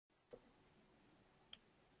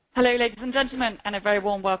Hello ladies and gentlemen, and a very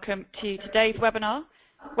warm welcome to today's webinar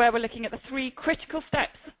where we're looking at the 3 critical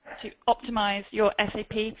steps to optimize your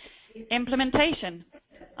SAP implementation.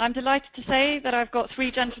 I'm delighted to say that I've got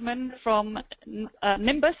 3 gentlemen from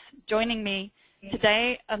Nimbus joining me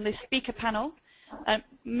today on the speaker panel.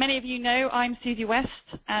 Many of you know I'm Susie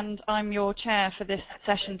West and I'm your chair for this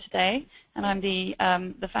session today, and I'm the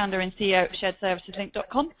founder and CEO of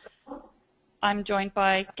SharedServicesLink.com. I'm joined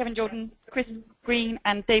by Kevin Jordan, Chris Green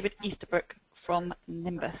and David Easterbrook from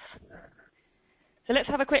Nimbus. So let's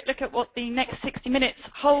have a quick look at what the next 60 minutes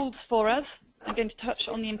holds for us. I'm going to touch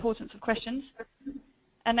on the importance of questions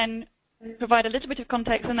and then provide a little bit of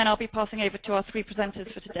context, and then I'll be passing over to our 3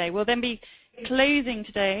 presenters for today. We'll then be closing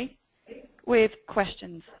today with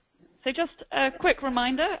questions. So just a quick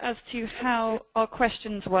reminder as to how our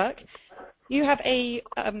questions work. You have a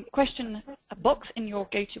question box in your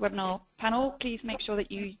GoToWebinar panel. Please make sure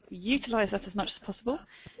that you utilize that as much as possible.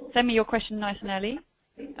 Send me your question nice and early,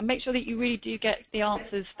 and make sure that you really do get the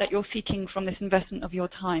answers that you're seeking from this investment of your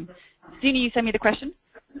time. The sooner you send me the question,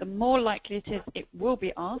 the more likely it is it will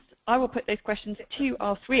be asked. I will put those questions to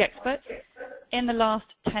our 3 experts in the last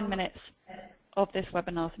 10 minutes of this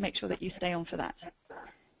webinar, so make sure that you stay on for that.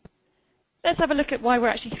 Let's have a look at why we're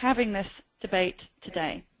actually having this debate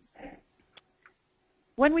today.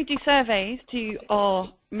 When we do surveys to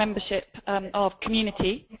our membership, our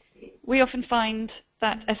community, we often find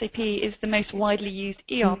that SAP is the most widely used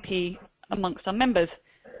ERP amongst our members.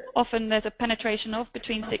 Often there's a penetration of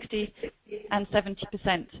between 60 and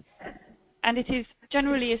 70%. And it is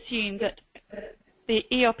generally assumed that the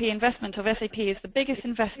ERP investment of SAP is the biggest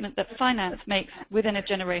investment that finance makes within a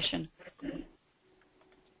generation.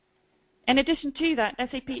 In addition to that,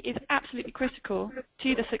 SAP is absolutely critical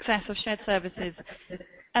to the success of shared services,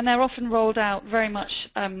 and they're often rolled out very much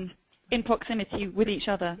in proximity with each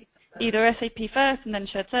other, either SAP first and then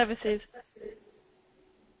shared services,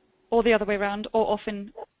 or the other way around, or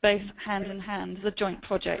often both hand in hand as a joint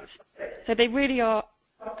project. So they really are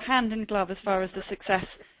hand in glove as far as the success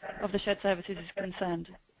of the shared services is concerned.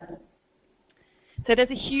 So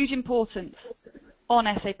there's a huge importance on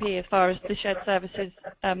SAP as far as the shared services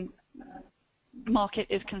market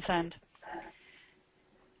is concerned.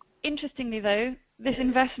 Interestingly though, this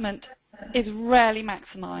investment is rarely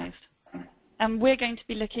maximized, and we're going to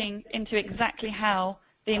be looking into exactly how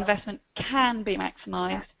the investment can be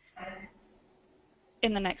maximized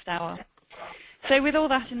in the next hour. So with all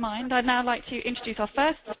that in mind, I'd now like to introduce our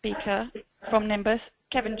first speaker from Nimbus,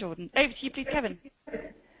 Kevin Jordan. Over to you please, Kevin.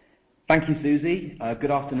 Thank you, Susie.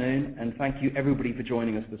 Good afternoon, and thank you everybody for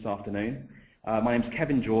joining us this afternoon. My name is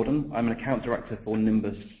Kevin Jordan. I'm an account director for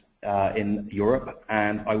Nimbus in Europe,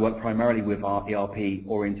 and I work primarily with our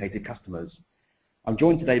ERP-orientated customers. I'm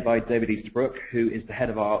joined today by David Easterbrook, who is the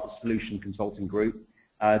head of our solution consulting group.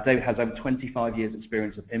 David has over 25 years'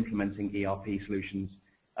 experience of implementing ERP solutions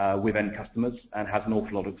with end customers and has an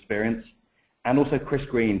awful lot of experience. And also Chris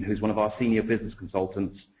Green, who's one of our senior business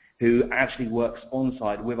consultants, who actually works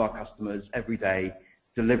on-site with our customers every day,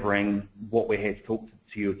 delivering what we're here to talk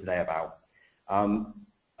to you today about.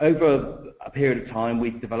 Over a period of time,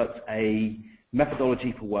 we've developed a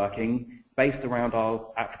methodology for working based around our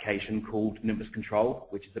application called Nimbus Control,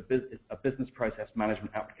 which is a business process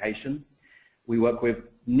management application. We work with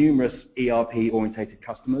numerous ERP-orientated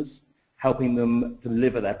customers, helping them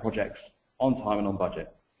deliver their projects on time and on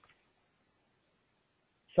budget.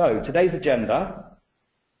 So today's agenda.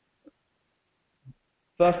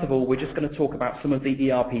 First of all, we're just going to talk about some of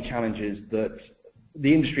the ERP challenges that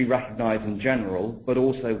the industry recognizes in general, but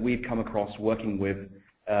also we've come across working with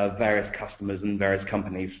various customers and various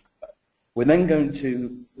companies. We're then going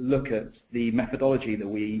to look at the methodology that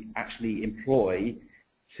we actually employ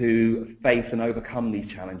to face and overcome these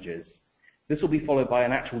challenges. This will be followed by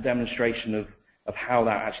an actual demonstration of how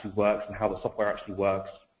that actually works and how the software actually works,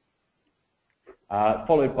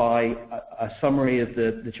 followed by a summary of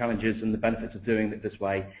the challenges and the benefits of doing it this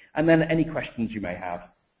way, and then any questions you may have.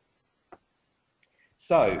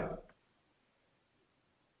 So,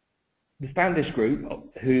 the Standish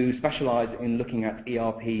Group, who specialize in looking at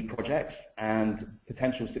ERP projects and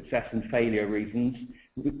potential success and failure reasons,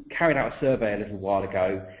 carried out a survey a little while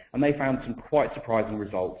ago, and they found some quite surprising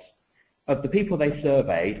results. Of the people they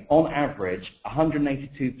surveyed, on average,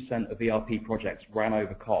 182% of ERP projects ran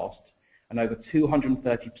over cost, and over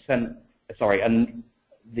 230%, and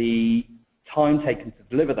the time taken to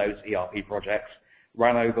deliver those ERP projects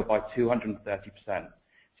ran over by 230%.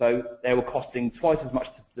 So they were costing twice as much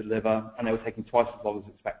to deliver, and they were taking twice as long as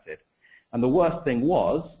expected. And the worst thing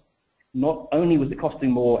was, not only was it costing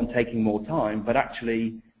more and taking more time, but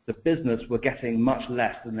actually the business were getting much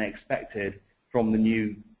less than they expected from the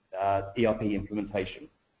new ERP implementation.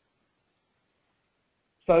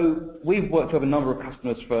 So we've worked with a number of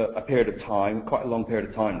customers for a period of time, quite a long period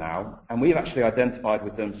of time now, and we've actually identified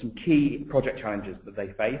with them some key project challenges that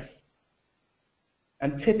they face.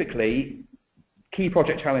 And typically, key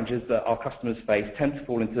project challenges that our customers face tend to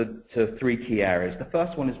fall into three key areas. The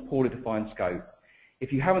first one is poorly defined scope.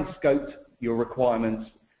 If you haven't scoped your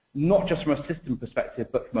requirements, not just from a system perspective,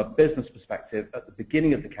 but from a business perspective at the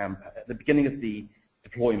beginning of the campaign, at the beginning of the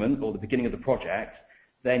deployment or the beginning of the project,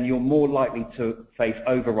 then you're more likely to face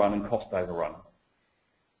overrun and cost overrun.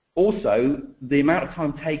 Also, the amount of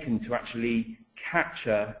time taken to actually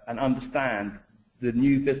capture and understand the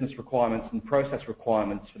new business requirements and process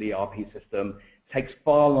requirements for the ERP system takes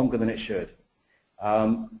far longer than it should.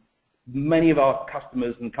 Many of our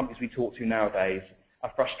customers and companies we talk to nowadays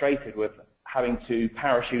are frustrated with having to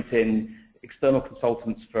parachute in external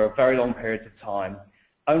consultants for very long periods of time,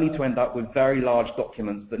 only to end up with very large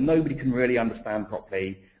documents that nobody can really understand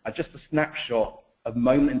properly, are just a snapshot of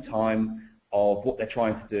moment in time of what they're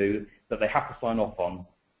trying to do that they have to sign off on.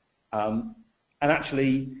 And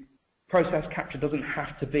actually, process capture doesn't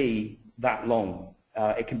have to be that long.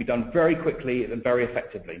 It can be done very quickly and very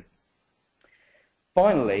effectively.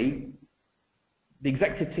 Finally, the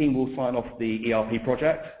executive team will sign off the ERP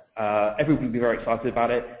project. Everyone will be very excited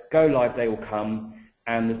about it. Go live day will come,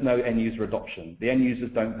 and there's no end user adoption. The end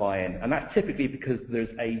users don't buy in, and that's typically because there's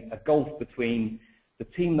a gulf between the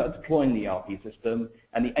team that are deploying the ERP system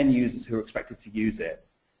and the end users who are expected to use it.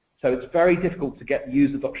 So it's very difficult to get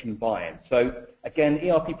user adoption and buy-in. So again,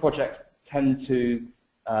 ERP projects tend to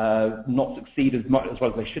not succeed as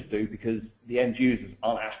well as they should do because the end users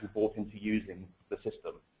aren't actually bought into using the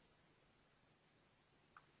system.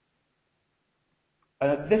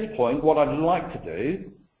 And at this point, what I'd like to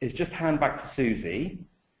do is just hand back to Susie,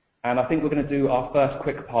 and I think we're going to do our first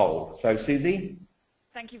quick poll. So Susie?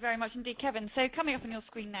 Thank you very much indeed, Kevin. So coming up on your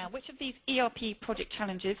screen now, which of these ERP project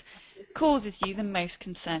challenges causes you the most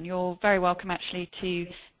concern? You're very welcome actually to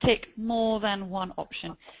tick more than one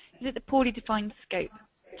option. Is it the poorly defined scope,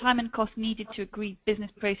 time and cost needed to agree business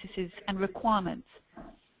processes and requirements?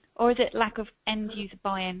 Or is it lack of end user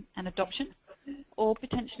buy-in and adoption? Or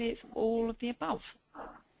potentially it's all of the above?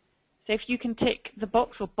 So if you can tick the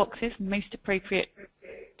box or boxes most appropriate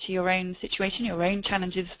to your own situation, your own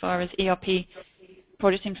challenges as far as ERP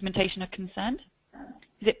project implementation are concerned.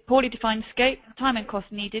 Is it poorly defined scope, time and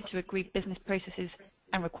cost needed to agree business processes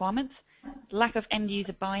and requirements, lack of end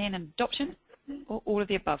user buy-in and adoption, or all of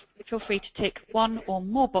the above? Feel free to tick one or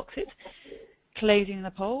more boxes. Closing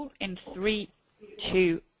the poll in 3,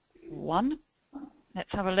 2, 1.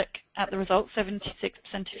 Let's have a look at the results. 76%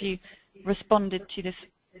 of you responded to this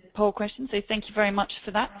poll question, so thank you very much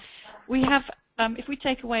for that. We have, if we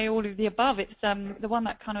take away all of the above, it's the one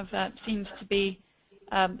that kind of seems to be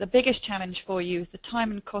the biggest challenge for you is the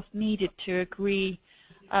time and cost needed to agree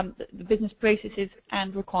the business processes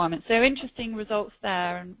and requirements. So interesting results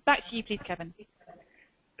there. And back to you, please, Kevin.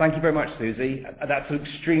 Thank you very much, Susie. That's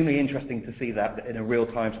extremely interesting to see that in a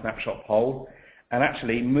real-time snapshot poll. And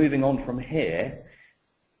actually, moving on from here,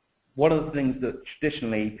 one of the things that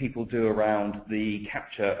traditionally people do around the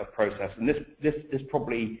capture of process, and this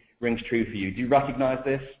probably rings true for you. Do you recognize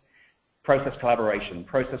this? Process collaboration,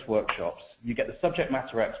 process workshops. You get the subject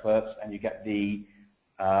matter experts and you get the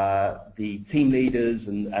team leaders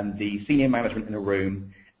and the senior management in a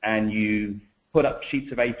room, and you put up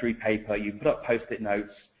sheets of A3 paper, you put up post-it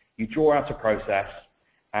notes, you draw out a process,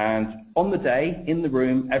 and on the day, in the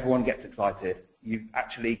room, everyone gets excited. You've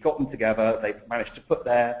actually got them together, they've managed to put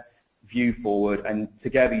their view forward, and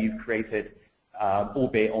together you've created,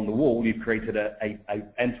 albeit on the wall, you've created an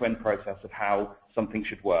end-to-end process of how something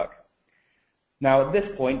should work. Now, at this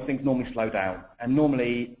point, things normally slow down, and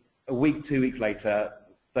normally a week, 2 weeks later,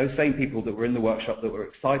 those same people that were in the workshop that were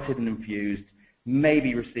excited and infused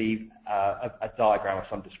maybe receive a diagram of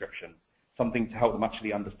some description, something to help them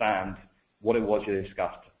actually understand what it was you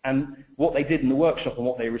discussed. And what they did in the workshop and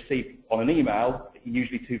what they received on an email are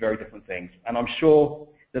usually two very different things. And I'm sure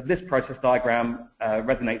that this process diagram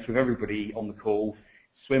resonates with everybody on the call.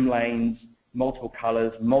 Swim lanes, multiple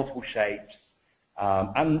colors, multiple shapes,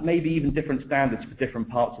 and maybe even different standards for different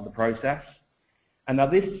parts of the process. And now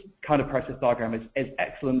this kind of process diagram is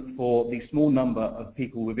excellent for the small number of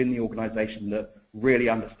people within the organization that really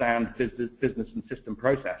understand business and system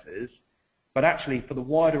processes, but actually for the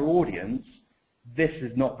wider audience, this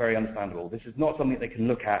is not very understandable. This is not something they can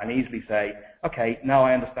look at and easily say, okay, now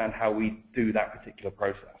I understand how we do that particular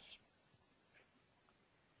process.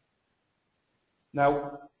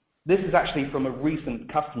 Now, this is actually from a recent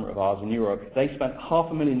customer of ours in Europe. They spent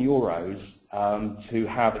 €500,000 to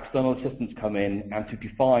have external assistants come in and to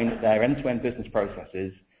define their end-to-end business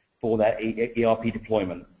processes for their ERP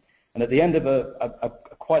deployment. And at the end of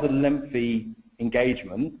quite a lengthy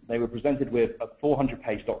engagement, they were presented with a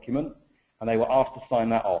 400-page document, and they were asked to sign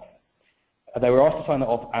that off. They were asked to sign that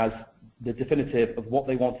off as the definitive of what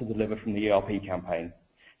they want to deliver from the ERP campaign.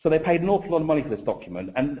 So they paid an awful lot of money for this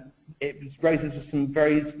document, and it raises some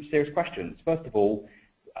very serious questions. First of all,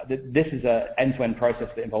 this is an end-to-end process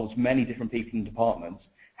that involves many different people and departments.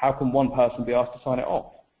 How can one person be asked to sign it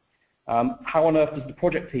off? How on earth does the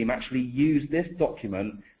project team actually use this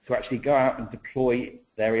document to actually go out and deploy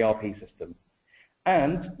their ERP system?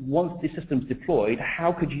 And once the system's deployed,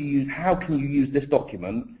 how can you use this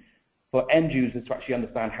document for end users to actually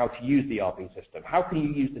understand how to use the ERP system? How can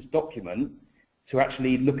you use this document to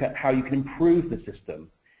actually look at how you can improve the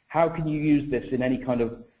system? How can you use this in any kind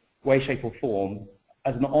of way, shape or form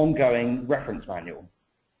as an ongoing reference manual?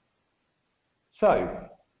 So,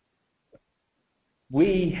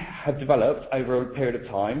 we have developed over a period of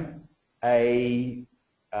time a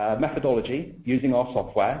methodology using our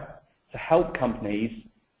software to help companies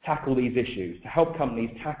tackle these issues, to help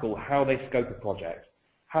companies tackle how they scope a project,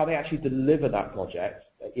 how they actually deliver that project,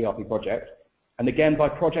 ERP project. And again, by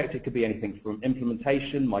project, it could be anything from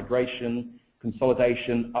implementation, migration,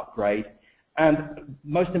 consolidation, upgrade, and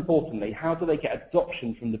most importantly, how do they get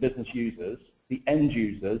adoption from the business users, the end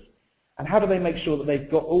users, and how do they make sure that they've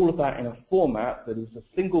got all of that in a format that is a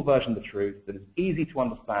single version of the truth, that is easy to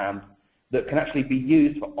understand, that can actually be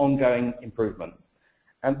used for ongoing improvement.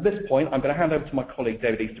 And at this point, I'm going to hand over to my colleague,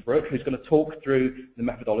 David Easterbrook, who's going to talk through the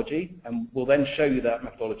methodology, and we'll then show you that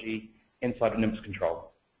methodology inside of Nimbus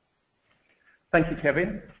Control. Thank you,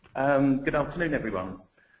 Kevin. Good afternoon, everyone.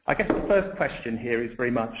 I guess the first question here is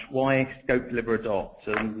very much why Scope, Deliver, Adopt,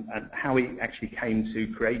 and how we actually came to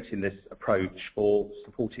creating this approach for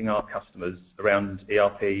supporting our customers around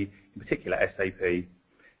ERP, in particular SAP. And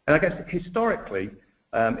I guess historically,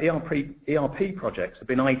 ERP projects have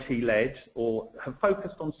been IT-led or have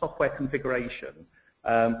focused on software configuration,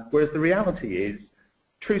 whereas the reality is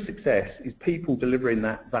true success is people delivering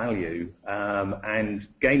that value and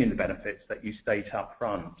gaining the benefits that you state up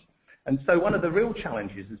front. And so one of the real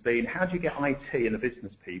challenges has been how do you get IT and the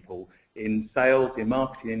business people in sales, in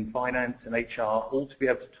marketing, in finance and HR all to be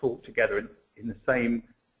able to talk together in the same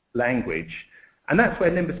language. And that's where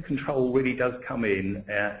Nimbus Control really does come in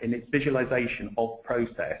its visualization of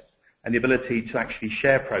process and the ability to actually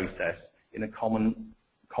share process in a common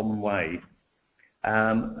way.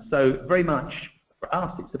 So very much for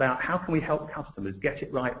us, it's about how can we help customers get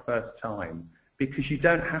it right first time, because you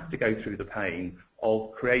don't have to go through the pain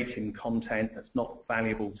of creating content that's not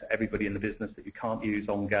valuable to everybody in the business that you can't use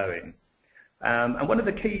ongoing. And one of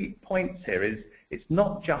the key points here is it's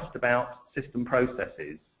not just about system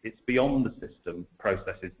processes, it's beyond the system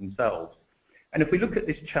processes themselves. And if we look at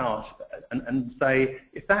this chart and say,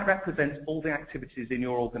 if that represents all the activities in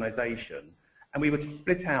your organization, and we were to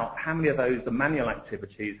split out how many of those are manual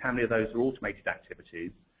activities, how many of those are automated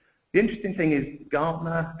activities, the interesting thing is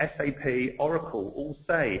Gartner, SAP, Oracle all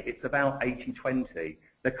say it's about 80-20.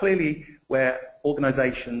 They're clearly where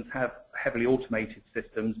organizations have heavily automated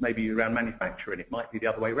systems, maybe around manufacturing, it might be the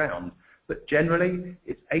other way around. But generally,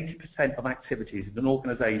 it's 80% of activities in an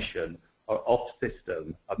organization are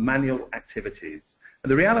off-system, are manual activities.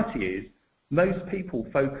 And the reality is, most people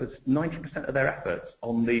focus 90% of their efforts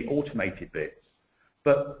on the automated bits.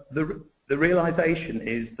 But the realization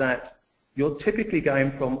is that you're typically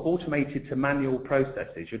going from automated to manual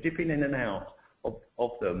processes. You're dipping in and out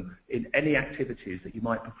of them in any activities that you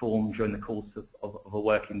might perform during the course of a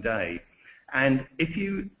working day. And if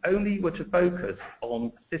you only were to focus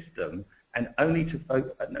on system and only to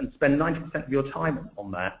spend 90% of your time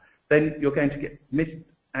on that, then you're going to get missed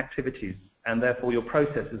activities and therefore your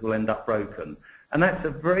processes will end up broken. And that's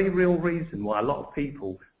a very real reason why a lot of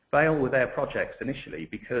people fail with their projects initially,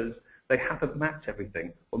 because they haven't mapped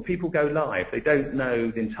everything. When people go live, they don't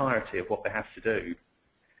know the entirety of what they have to do.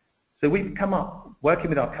 So we've come up, working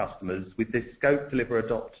with our customers, with this Scope, Deliver,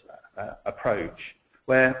 Adopt approach,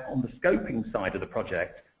 where on the scoping side of the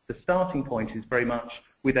project, the starting point is very much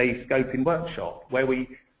with a scoping workshop, where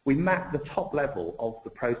we map the top level of the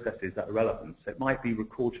processes that are relevant. So it might be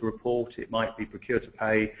record to report, it might be procure to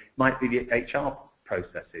pay, it might be the HR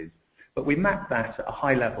processes. But we map that at a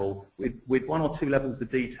high level with 1 or 2 levels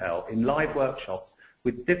of detail in live workshops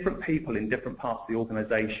with different people in different parts of the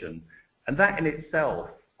organization. And that in itself,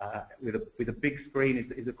 with a big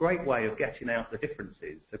screen, is a great way of getting out the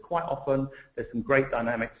differences. So quite often, there's some great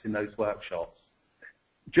dynamics in those workshops.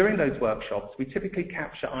 During those workshops, we typically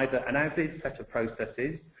capture either an as-is set of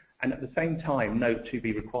processes and at the same time note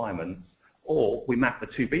to-be requirements, or we map the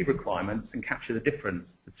 2B requirements and capture the difference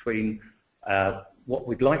between what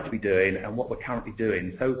we'd like to be doing and what we're currently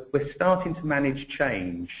doing. So we're starting to manage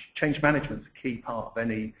change. Change management is a key part of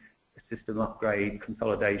any system upgrade,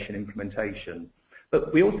 consolidation, implementation.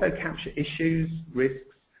 But we also capture issues,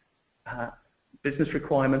 risks, business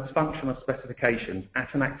requirements, functional specifications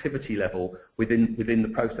at an activity level within the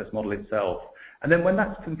process model itself. And then when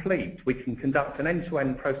that's complete, we can conduct an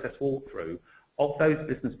end-to-end process walkthrough of those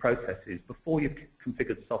business processes before you've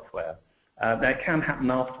configured software. Now it can happen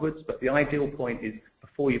afterwards, but the ideal point is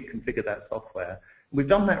before you've configured that software. We've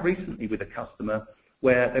done that recently with a customer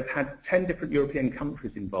where they've had 10 different European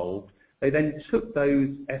countries involved. They then took those,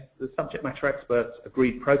 the subject matter experts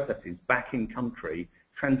agreed processes back in country,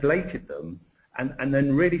 translated them, and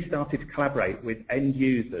then really started to collaborate with end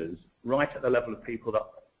users right at the level of people that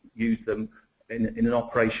use them in an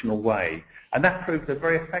operational way. And that proved a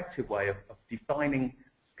very effective way of defining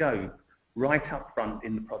scope right up front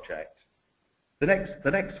in the project. The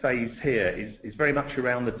next phase here is very much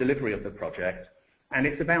around the delivery of the project, and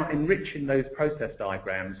it's about enriching those process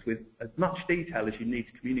diagrams with as much detail as you need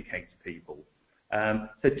to communicate to people.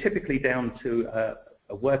 So typically down to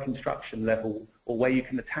a work instruction level, or where you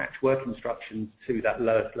can attach work instructions to that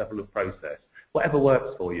lowest level of process, whatever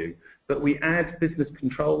works for you. But we add business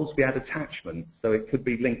controls, we add attachments, so it could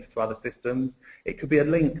be linked to other systems. It could be a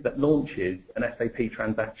link that launches an SAP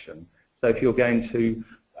transaction. So if you're going to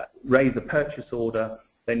raise a purchase order,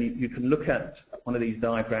 then you can look at one of these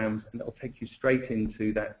diagrams and it will take you straight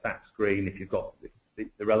into that SAP screen if you've got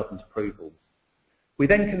the relevant approvals. We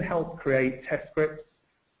then can help create test scripts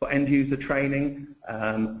for end user training,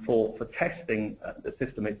 for testing the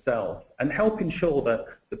system itself, and help ensure that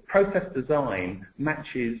the process design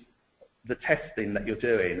matches the testing that you're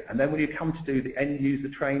doing. And then when you come to do the end user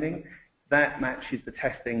training, that matches the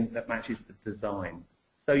testing, that matches the design.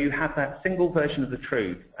 So you have that single version of the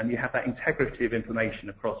truth, and you have that integrity of information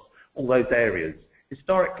across all those areas.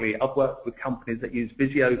 Historically, I've worked with companies that use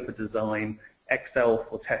Visio for design, Excel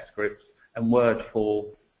for test scripts, and Word for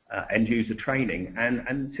end user training,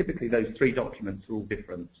 and typically those three documents are all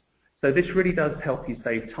different. So this really does help you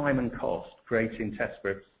save time and cost creating test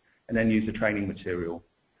scripts and end user training material.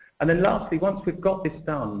 And then lastly, once we've got this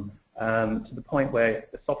done to the point where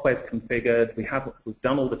the software is configured, we've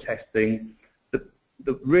done all the testing,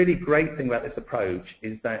 the really great thing about this approach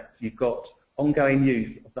is that you've got ongoing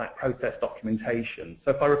use of that process documentation.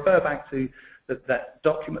 So if I refer back to that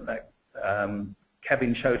document that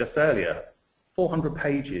Kevin showed us earlier, 400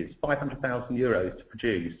 pages, 500,000 euros to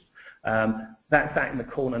produce, that's sat in the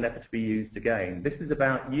corner never to be used again. This is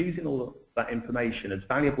about using all of that information as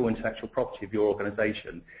valuable intellectual property of your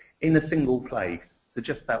organization in a single place, so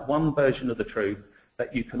just that one version of the truth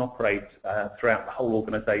that you can operate throughout the whole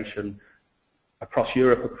organization, across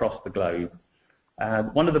Europe, across the globe.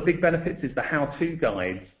 One of the big benefits is the how-to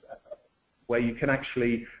guides, where you can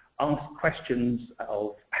actually ask questions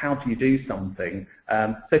of how do you do something.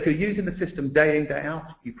 So if you're using the system day in, day out,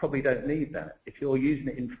 you probably don't need that. If you're using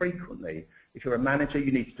it infrequently, if you're a manager,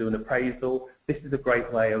 you need to do an appraisal, this is a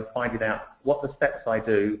great way of finding out what the steps I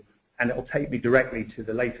do, and it will take me directly to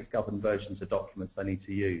the latest governed versions of documents I need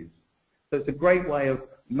to use. So it's a great way of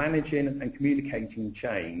managing and communicating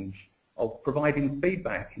change, of providing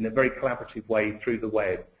feedback in a very collaborative way through the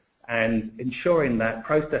web, and ensuring that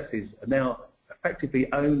processes are now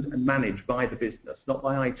effectively owned and managed by the business, not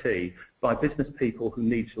by IT, by business people who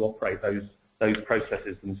need to operate those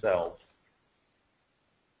processes themselves.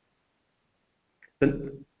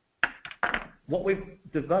 What we've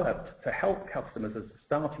developed to help customers as a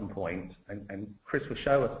starting point, and Chris will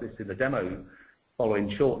show us this in the demo following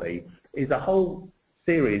shortly, is a whole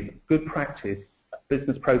series of good practice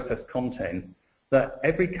business process content that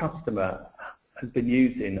every customer has been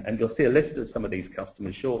using, and you'll see a list of some of these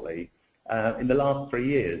customers shortly, in the last 3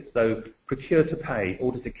 years. So procure to pay,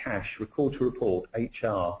 order to cash, record to report,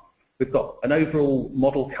 HR. We've got an overall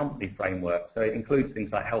model company framework, so it includes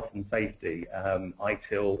things like health and safety,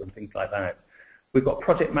 ITIL and things like that. We've got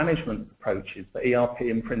project management approaches for ERP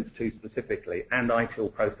and Prince2 specifically, and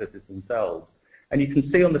ITIL processes themselves. And you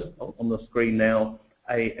can see on the screen now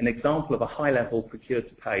an example of a high-level procure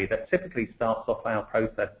to pay that typically starts off our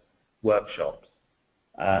process workshops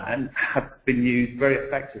and have been used very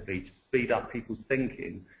effectively to speed up people's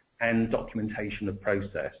thinking and documentation of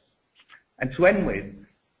process. And to end with,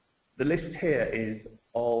 the list here is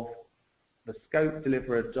of the scope,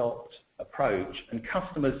 deliver, adopt approach, and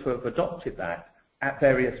customers who have adopted that at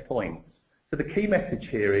various points. So the key message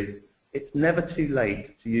here is it's never too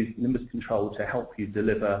late to use Nimbus Control to help you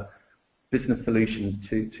deliver business solutions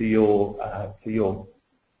to your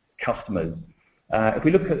customers. If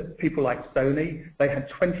we look at people like Sony, they had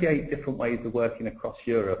 28 different ways of working across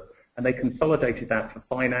Europe, and they consolidated that for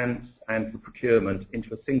finance and for procurement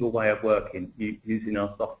into a single way of working using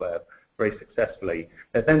our software very successfully.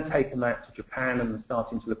 They've then taken that to Japan and are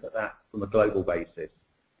starting to look at that from a global basis.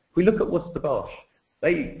 If we look at Worcester Bosch,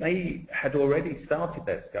 they had already started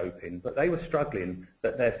their scoping, but they were struggling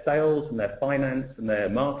that their sales and their finance and their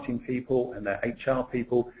marketing people and their HR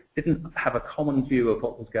people didn't have a common view of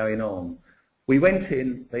what was going on. We went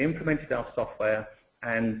in, they implemented our software,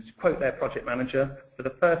 and to quote their project manager, for the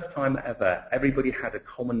first time ever, everybody had a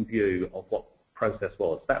common view of what process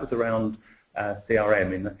was. That was around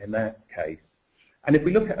CRM in their case. And if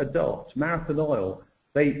we look at Adopt, Marathon Oil,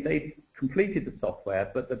 they completed the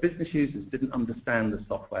software, but the business users didn't understand the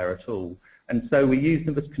software at all. And so we used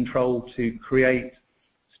them as control to create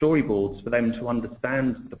storyboards for them to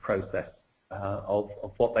understand the process of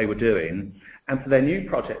what they were doing. And for their new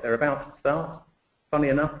project they're about to start, funny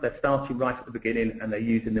enough, they're starting right at the beginning and they're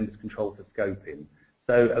using them as control for scoping.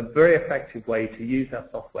 So a very effective way to use our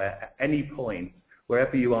software at any point,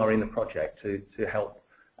 wherever you are in the project, to help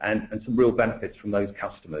and some real benefits from those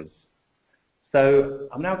customers. So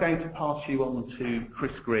I'm now going to pass you on to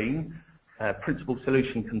Chris Green, Principal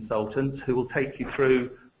Solution Consultant, who will take you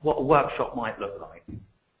through what a workshop might look like.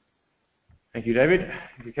 Thank you, David.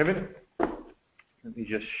 Thank you, Kevin. Let me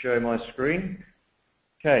just show my screen.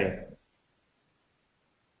 Okay.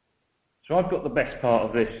 So I've got the best part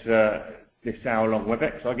of this this hour-long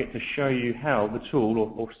WebEx. I get to show you how the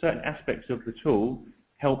tool, or certain aspects of the tool,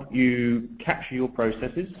 help you capture your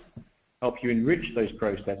processes, help you enrich those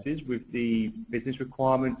processes with the business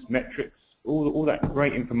requirements, metrics, all that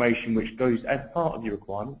great information which goes as part of your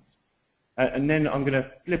requirements. And then I'm going to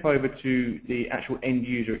flip over to the actual end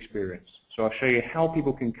user experience. So I'll show you how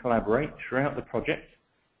people can collaborate throughout the project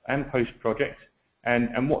and post-project,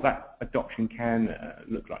 and what that adoption can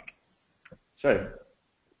look like. So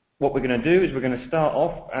what we're going to do is we're going to start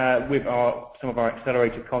off with some of our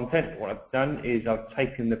accelerated content. What I've done is I've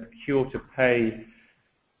taken the procure to pay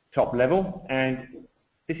top level, and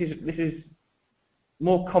this is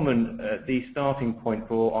more common the starting point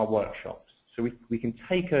for our workshops. So we can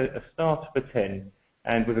take a starter for 10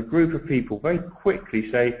 and with a group of people very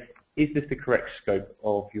quickly say, is this the correct scope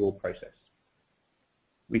of your process?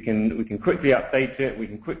 We can quickly update it, we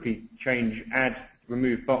can quickly change, add,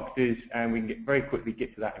 remove boxes, and we can very quickly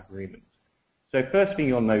get to that agreement. So first thing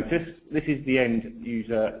you'll notice, this is the end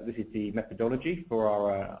user, this is the methodology for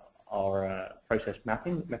our process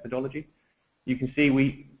mapping methodology. You can see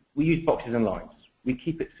we use boxes and lines. We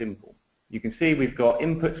keep it simple. You can see we've got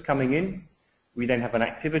inputs coming in. We then have an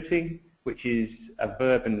activity, which is a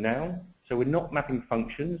verb and noun. So we're not mapping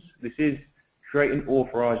functions. This is create and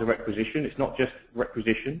authorize a requisition. It's not just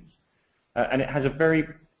requisitions. And it has a very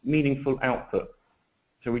meaningful output.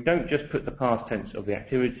 So we don't just put the past tense of the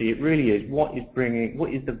activity. It really is what is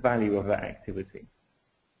the value of that activity.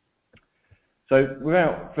 So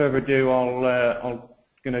without further ado, I'm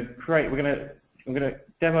going to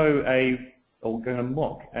demo we're going to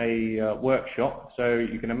mock a workshop. So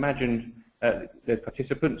you can imagine there's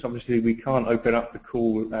participants. Obviously, we can't open up the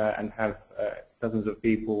call and have dozens of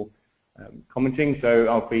people commenting. So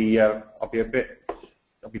I'll be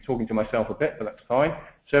talking to myself a bit, but that's fine.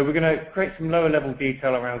 So we're going to create some lower level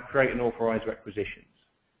detail around create and authorize requisitions.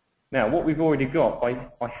 Now, what we've already got,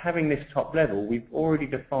 by having this top level, we've already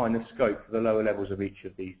defined the scope for the lower levels of each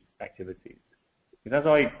of these activities. Because as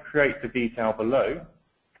I create the detail below,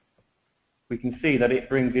 we can see that it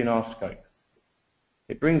brings in our scope.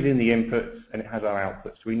 It brings in the inputs and it has our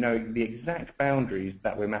outputs. So we know the exact boundaries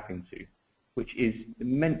that we're mapping to, which is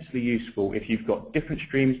immensely useful if you've got different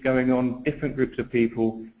streams going on, different groups of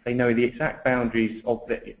people. They know the exact boundaries of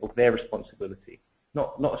their responsibility,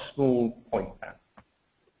 not a small point cloud.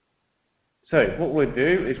 So what we'll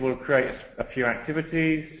do is we'll create a few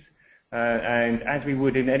activities, and as we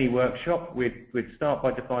would in any workshop, we'd start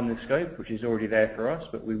by defining the scope, which is already there for us,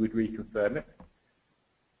 but we would reconfirm it.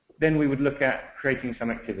 Then we would look at creating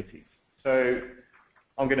some activities. So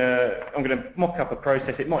I'm going to mock up a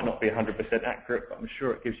process. It might not be 100% accurate, but I'm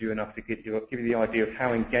sure it gives you enough to give you the idea of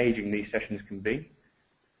how engaging these sessions can be.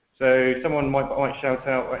 So someone might shout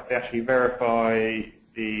out, they actually verify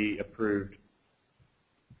the approved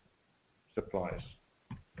suppliers.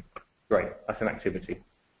 Great, that's an activity.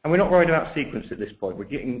 And we're not worried about sequence at this point. We're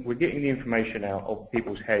getting the information out of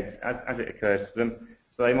people's heads as it occurs to them.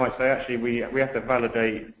 So they might say, actually, we have to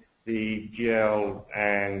validate the GL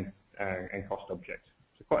and cost object.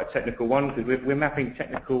 So quite a technical one, because we're mapping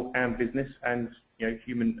technical and business and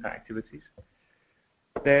human activities.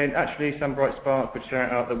 Then actually some bright spark would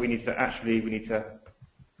shout out that we need to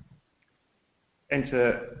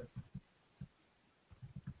enter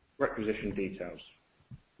requisition details.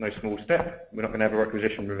 No small step. We're not going to have a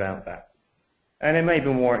requisition without that. And there may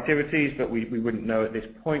be more activities, but we wouldn't know at this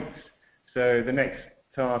point. So the next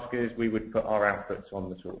task is we would put our outputs on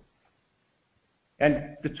the tool.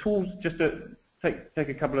 And the tool's, just to take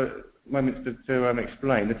a couple of moments to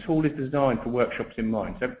explain, the tool is designed for workshops in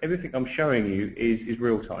mind. So everything I'm showing you is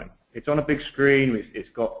real time. It's on a big screen. It's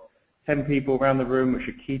got 10 people around the room, which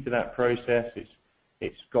are key to that process.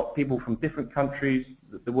 It's got people from different countries.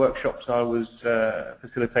 The workshops I was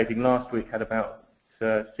facilitating last week had about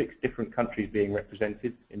 6 different countries being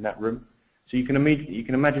represented in that room. So you can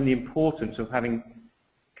imagine the importance of having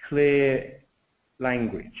clear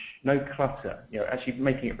language, no clutter. Actually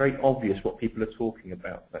making it very obvious what people are talking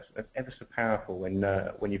about. That's ever so powerful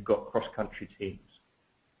when you've got cross-country teams.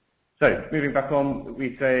 So moving back on,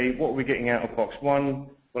 we say, what are we getting out of box 1?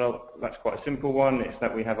 Well, that's quite a simple one. It's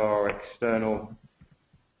that we have our external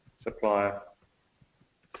supplier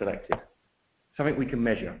selected. Something we can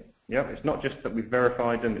measure. Yeah, it's not just that we've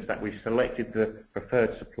verified them, it's that we've selected the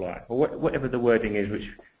preferred supplier, or whatever the wording is, which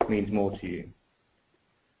means more to you.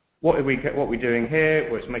 What we're doing here,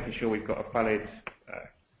 well, it's making sure we've got a valid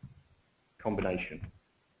combination.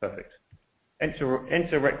 Perfect.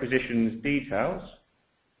 Enter requisitions details.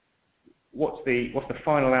 What's the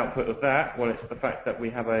final output of that? Well, it's the fact that we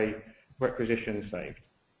have a requisition saved.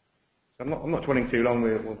 So I'm not dwelling too long.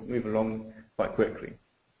 We'll move along quite quickly.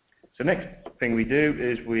 So next thing we do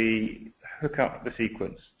is we hook up the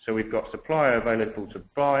sequence. So we've got supplier available to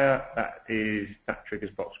buyer. That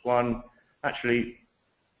triggers box 1. Actually,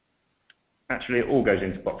 it all goes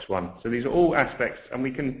into box 1. So these are all aspects, and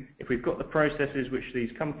we can, if we've got the processes which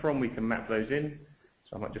these come from, we can map those in.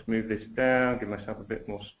 So I might just move this down, give myself a bit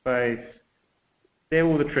more space. They're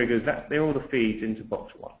all the triggers. They're all the feeds into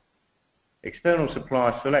box 1. External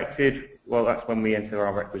supplier selected. Well, that's when we enter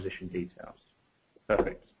our requisition details.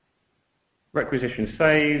 Perfect. Requisition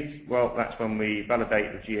saved, well, that's when we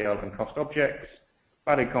validate the GL and cost objects.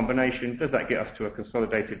 Valid combination, does that get us to a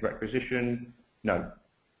consolidated requisition? No.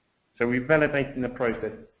 So we're validating the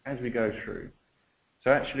process as we go through.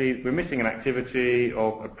 So actually, we're missing an activity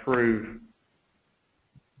of approve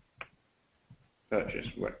purchase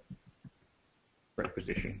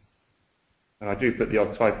requisition. And I do put the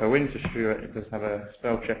odd typo in to show it does have a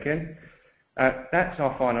spell check in. That's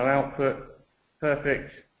our final output.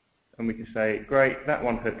 Perfect. And we can say, great, that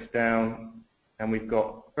one hooks down, and we've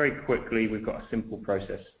got, very quickly, we've got a simple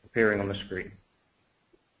process appearing on the screen.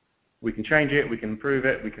 We can change it, we can improve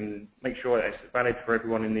it, we can make sure that it's valid for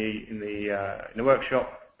everyone in the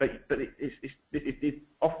workshop, but it's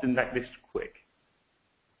often this quick.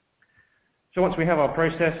 So once we have our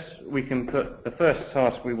process, we can put, the first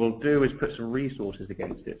task we will do is put some resources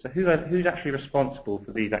against it. So who's actually responsible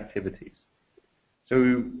for these activities?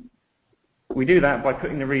 So we do that by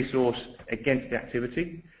putting the resource against the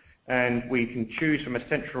activity, and we can choose from a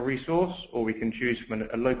central resource, or we can choose from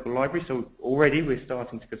a local library. So already we're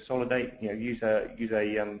starting to consolidate, use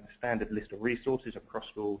a standard list of resources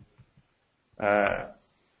across all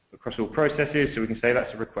processes. So we can say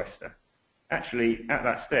that's a requester. Actually, at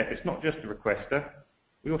that step, it's not just a requester.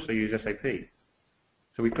 We also use SAP.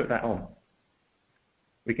 So we put that on.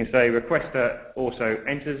 We can say requester also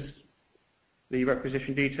enters the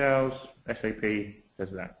requisition details. SAP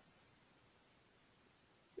does that.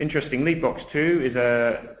 Interestingly, box 2 is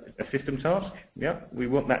a system task. Yeah, we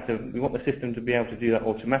want the system to be able to do that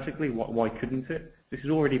automatically. Why couldn't it? This is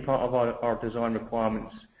already part of our design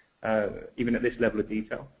requirements, even at this level of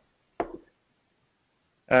detail.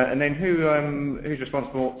 And then who's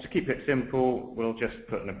responsible? To keep it simple, we'll just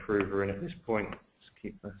put an approver in at this point. Just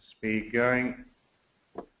keep the speed going.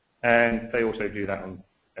 And they also do that on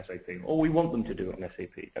SAP, or we want them to do it on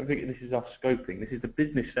SAP. I think this is our scoping. This is the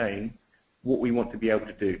business saying what we want to be able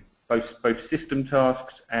to do, both system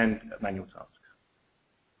tasks and manual tasks.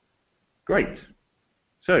 Great.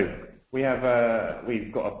 So we've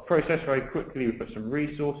got a process very quickly. We put some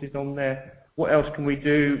resources on there. What else can we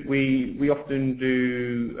do? We often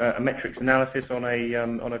do a metrics analysis on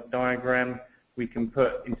a diagram. We can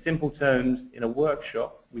put, in simple terms, in a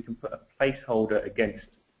workshop, we can put a placeholder against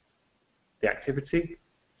the activity.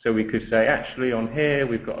 So we could say, actually, on here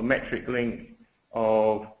we've got a metric link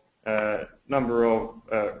of number of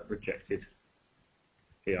rejected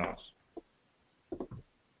PRs.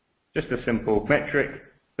 Just a simple metric,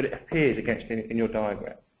 but it appears against in your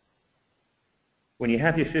diagram. When you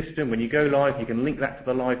have your system, when you go live, you can link that to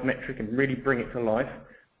the live metric and really bring it to life.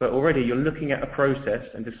 But already you're looking at a process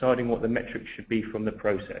and deciding what the metric should be from the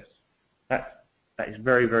process. That is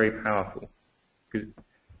very, very powerful. Because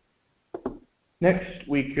Next,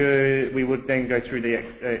 we would then go through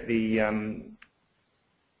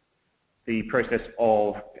the process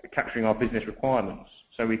of capturing our business requirements.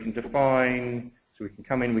 So we can define, so we can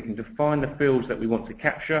come in, we can define the fields that we want to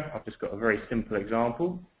capture. I've just got a very simple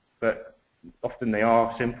example, but often they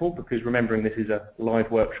are simple because remembering this is a live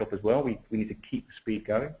workshop as well, we need to keep the speed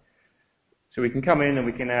going. So we can come in and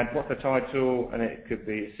we can add what's the title, and it could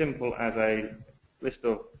be as simple as a list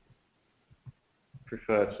of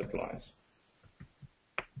preferred suppliers.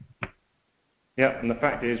 Yeah, and the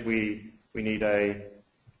fact is we need a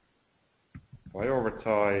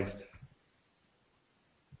prioritized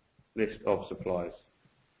list of suppliers.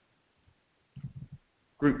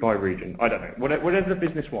 Group by region, I don't know, whatever the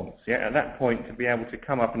business wants, yeah, at that point to be able to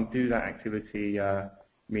come up and do that activity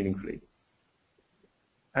meaningfully.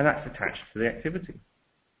 And that's attached to the activity.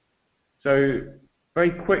 So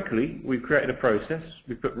very quickly we've created a process,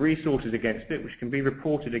 we've put resources against it which can be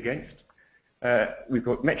reported against, we've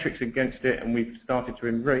got metrics against it, and we've started to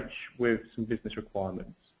enrich with some business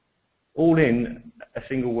requirements. All in a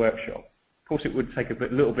single workshop. Of course, it would take a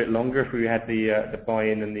little bit longer if we had the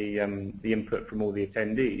buy-in and the input from all the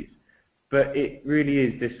attendees, but it really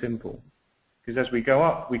is this simple. Because as we go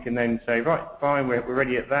up, we can then say, right, fine, we're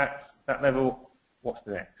ready at that level. What's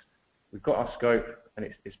the next? We've got our scope, and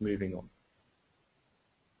it's moving on.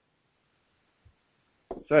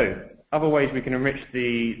 So, other ways we can enrich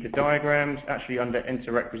the diagrams, actually under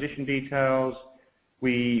enter requisition details,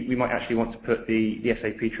 we might actually want to put the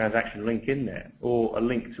SAP transaction link in there, or a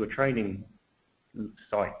link to a training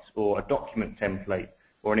site, or a document template,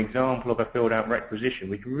 or an example of a filled out requisition.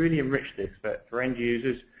 We can really enrich this for end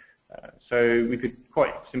users. So we could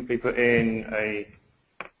quite simply put in a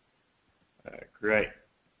create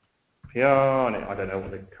PR, and I don't know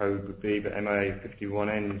what the code would be, but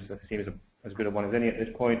MA51N seems as good a one as any at this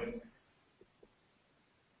point.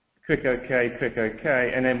 Click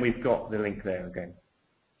OK, and then we've got the link there again.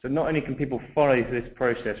 So not only can people follow this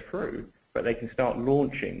process through, but they can start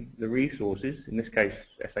launching the resources, in this case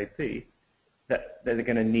SAP, that they're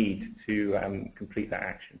going to need to complete that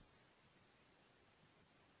action.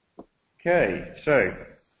 Okay, so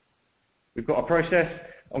we've got our process.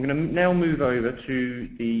 I'm going to now move over to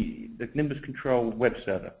the Nimbus Control web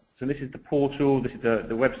server. So this is the portal, this is the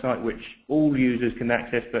website which all users can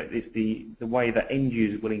access, but it's the way that end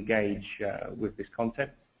users will engage with this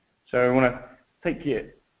content. So I want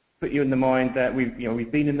to put you in the mind that we've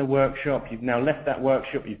been in the workshop, you've now left that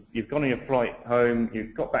workshop, you've gone on your flight home,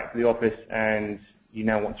 you've got back to the office, and you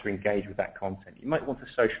now want to engage with that content. You might want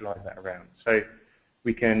to socialize that around. So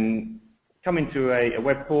we can come into a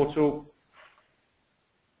web portal.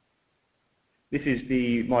 This is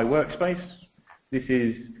my workspace. This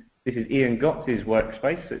is Ian Gotz's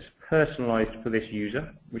workspace. It's personalized for this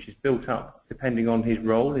user, which is built up depending on his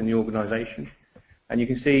role in the organization. And you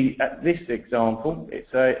can see at this example,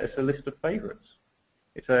 it's a list of favorites.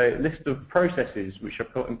 It's a list of processes which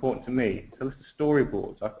are important to me. It's a list of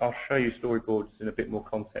storyboards. I'll show you storyboards in a bit more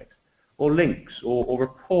context. Or links or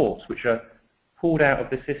reports which are pulled out of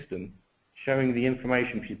the system showing the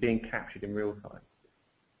information which is being captured in real time.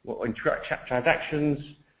 Well, in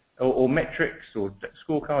transactions or metrics or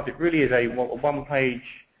scorecards, it really is a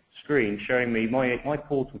one-page screen showing me my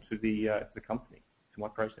portal to the company, to my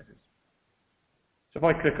processes. So if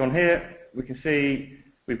I click on here, we can see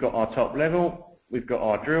we've got our top level, we've got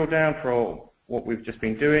our drill down for what we've just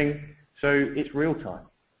been doing. So it's real time.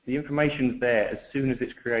 The information's there as soon as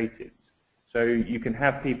it's created. So you can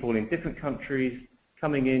have people in different countries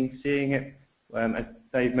coming in, seeing it. As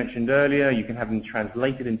Dave mentioned earlier, you can have them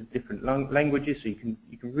translated into different languages, so you can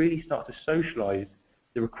really start to socialize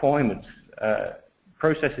the requirements,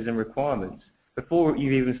 processes and requirements before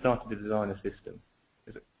you've even started to design a system.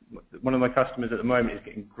 One of my customers at the moment is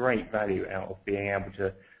getting great value out of being able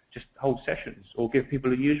to just hold sessions or give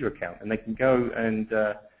people a user account, and they can go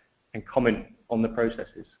and comment on the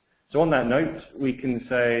processes. So on that note, we can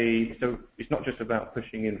say, so it's not just about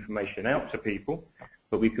pushing information out to people,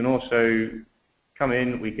 but we can also come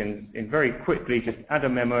in, we can very quickly just add a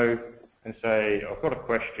memo and say, I've got a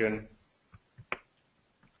question.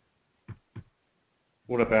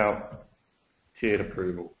 What about tiered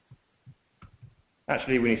approval?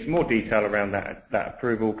 Actually, we need some more detail around that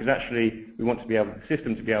approval, because actually we want to be able, the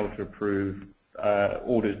system to be able to approve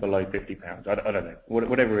orders below £50. I don't know,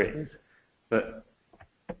 whatever it is. But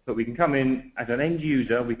we can come in as an end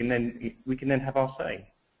user. We can then have our say,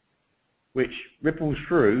 which ripples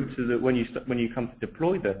through to that when you come to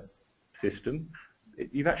deploy the system,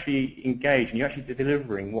 you've actually engaged and you're actually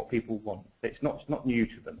delivering what people want. It's not new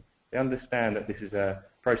to them. They understand that this is a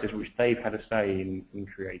process which they've had a say in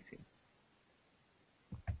creating.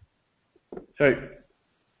 So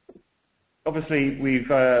obviously we've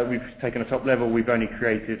taken a top level. We've only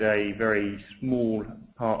created a very small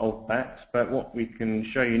part of that, but what we can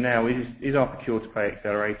show you now is our procure to pay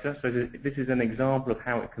accelerator. So this is an example of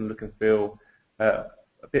how it can look and feel a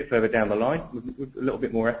bit further down the line with a little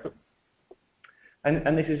bit more effort.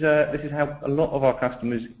 And this is how a lot of our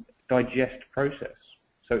customers digest process.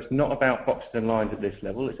 So it's not about boxes and lines at this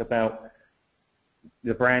level. It's about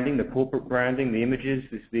the branding, the corporate branding, the images.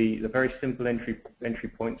 It's the very simple entry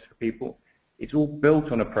points for people. It's all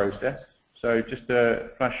built on a process. So just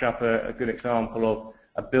to flash up a good example of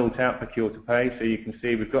a built-out procure to pay. So you can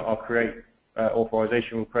see we've got our create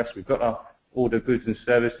authorization request. We've got our order goods and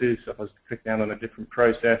services. So if I was to click down on a different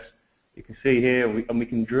process, you can see here, and we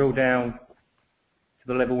can drill down to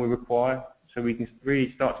the level we require. So we can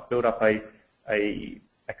really start to build up a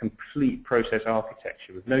complete process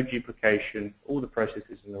architecture with no duplication, all the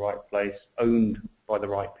processes in the right place, owned by the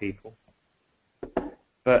right people.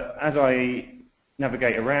 But as I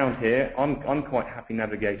navigate around here, I'm quite happy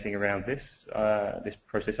navigating around this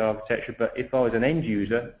process architecture. But if I was an end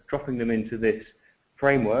user, dropping them into this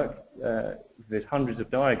framework, there's hundreds of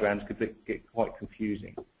diagrams could get quite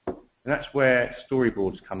confusing. And that's where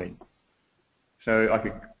storyboards come in. So I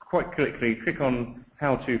could quite quickly click on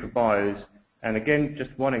how to for buyers, and again,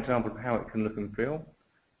 just one example of how it can look and feel.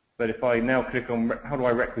 But if I now click on how do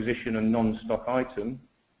I requisition a non-stock item,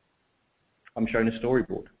 I'm shown a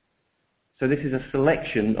storyboard. So this is a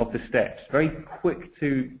selection of the steps, very quick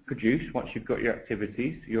to produce once you've got your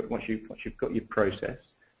activities, once you've got your process.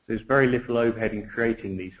 So there's very little overhead in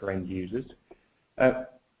creating these for end users. And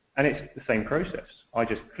it's the same process. I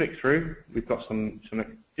just click through, we've got some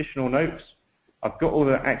additional notes. I've got all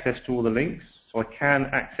the access to all the links, so I can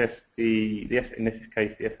access in this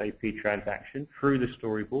case, the SAP transaction through the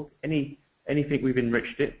storyboard. Anything we've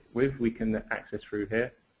enriched it with, we can access through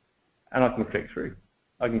here, and I can click through.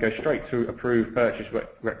 I can go straight to approve purchase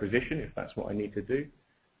requisition if that's what I need to do.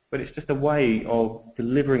 But it's just a way of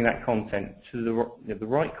delivering that content to the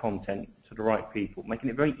right content to the right people, making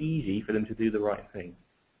it very easy for them to do the right thing.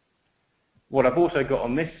 What I've also got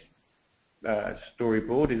on this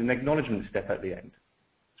storyboard is an acknowledgement step at the end.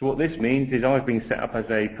 So what this means is I've been set up as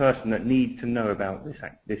a person that needs to know about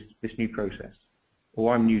this new process,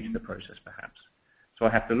 or I'm new to the process perhaps. So I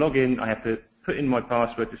have to log in, I have to put in my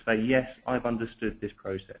password to say, yes, I've understood this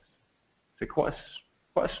process. So quite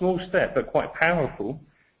a small step, but quite powerful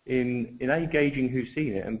in A, gauging who's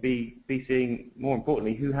seen it, and B, seeing, more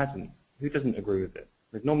importantly, who hasn't, who doesn't agree with it.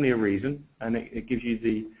 There's normally a reason, and it gives you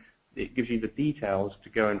the details to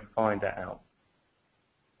go and find that out.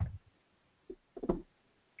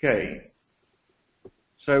 Okay,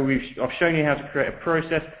 so I've shown you how to create a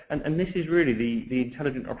process, and this is really the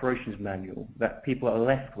intelligent operations manual that people are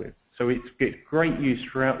left with. So it's great use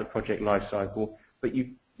throughout the project lifecycle, but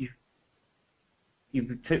you've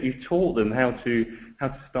taught them how to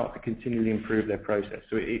start to continually improve their process.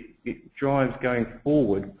 So it drives going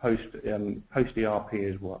forward post ERP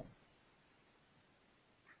as well.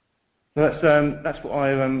 So that's what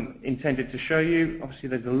I intended to show you. Obviously,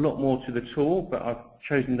 there's a lot more to the tool, but I've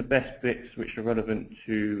chosen the best bits which are relevant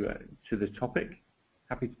to the topic.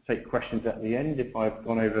 Happy to take questions at the end if I've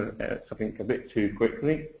gone over something a bit too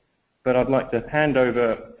quickly. But I'd like to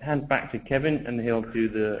hand back to Kevin, and he'll do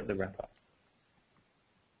the wrap-up.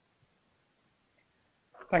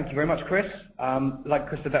 Thank you very much, Chris. Like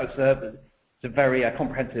Chris said, that was it's a very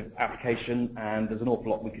comprehensive application, and there's an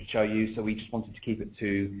awful lot we could show you, so we just wanted to keep it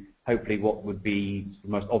to hopefully what would be the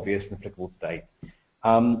most obvious and applicable today.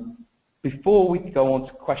 Before we go on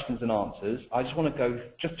to questions and answers, I just want to go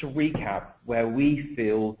just to recap where we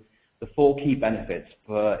feel the 4 key benefits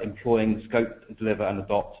for employing scope, deliver and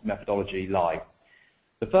adopt methodology lie.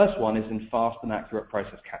 The first one is in fast and accurate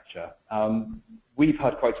process capture. We've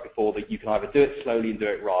heard quotes before that you can either do it slowly and do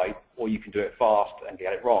it right, or you can do it fast and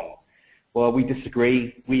get it wrong. Well, we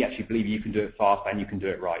disagree. We actually believe you can do it fast and you can do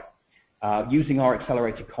it right. Using our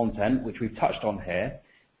accelerated content, which we've touched on here,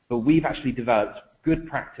 but we've actually developed good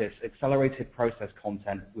practice accelerated process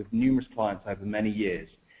content with numerous clients over many years,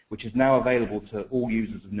 which is now available to all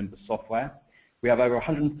users of Nimbus software. We have over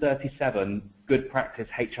 137 good practice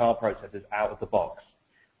HR processes out of the box.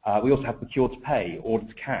 We also have procure to pay, order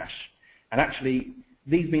to cash. And actually,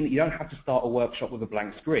 these mean that you don't have to start a workshop with a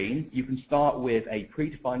blank screen. You can start with a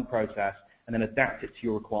predefined process and then adapt it to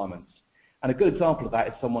your requirements. And a good example of that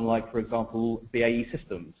is someone like, for example, BAE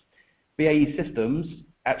Systems. BAE Systems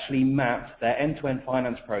actually mapped their end-to-end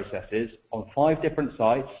finance processes on 5 different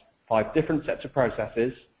sites, 5 different sets of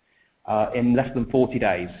processes in less than 40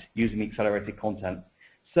 days using accelerated content.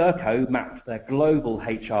 Serco mapped their global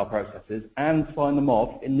HR processes and signed them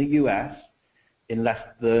off in the US in less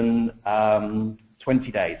than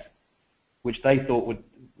 20 days, which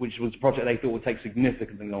was a project they thought would take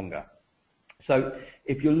significantly longer. So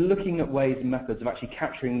if you're looking at ways and methods of actually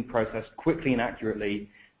capturing the process quickly and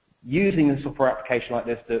accurately, using a software application like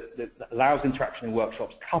this that allows interaction in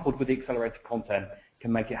workshops coupled with the accelerated content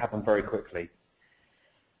can make it happen very quickly.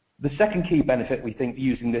 The second key benefit we think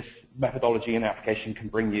using this methodology and application can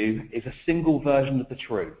bring you is a single version of the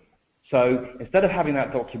truth. So instead of having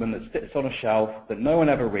that document that sits on a shelf that no one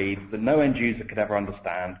ever reads, that no end user could ever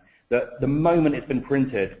understand, that the moment it's been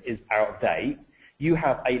printed is out of date, you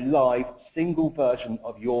have a live single version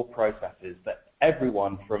of your processes that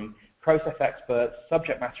everyone from process experts,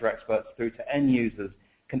 subject matter experts through to end users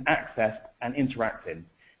can access and interact in.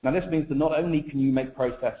 Now this means that not only can you make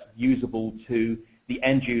process usable to the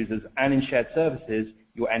end users and in shared services,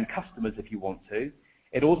 your end customers if you want to,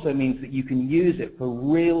 it also means that you can use it for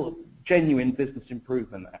real, genuine business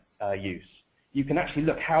improvement use. You can actually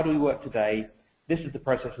look, how do we work today? This is the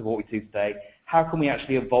process of what we do today. How can we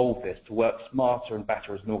actually evolve this to work smarter and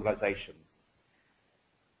better as an organization?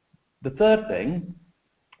 The third thing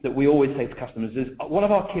that we always say to customers is one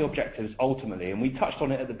of our key objectives ultimately, and we touched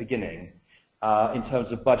on it at the beginning, in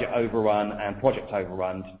terms of budget overrun and project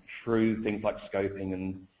overrun through things like scoping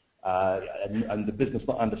and the business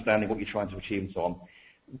not understanding what you're trying to achieve and so on.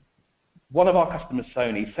 One of our customers,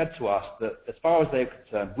 Sony, said to us that as far as they're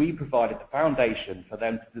concerned, we provided the foundation for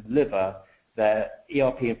them to deliver their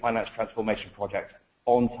ERP and finance transformation projects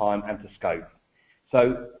on time and to scope.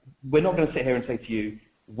 So we're not going to sit here and say to you,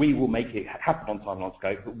 we will make it happen on time and on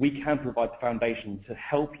scope, but we can provide the foundation to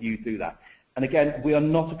help you do that. And again, we are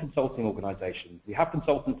not a consulting organization. We have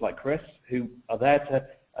consultants like Chris who are there to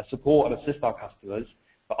support and assist our customers,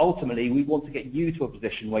 but ultimately we want to get you to a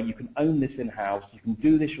position where you can own this in-house, you can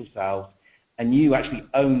do this yourselves, and you actually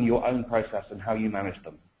own your own process and how you manage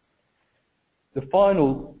them. The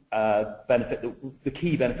final benefit, the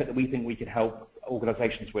key benefit that we think we can help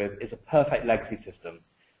organizations with is a perfect legacy system.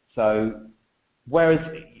 So whereas,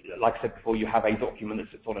 like I said before, you have a document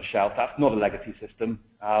that sits on a shelf, that's not a legacy system.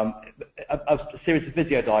 A series of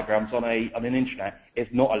video diagrams on an intranet is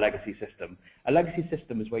not a legacy system. A legacy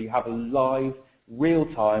system is where you have a live,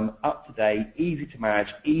 real-time, up-to-date, easy to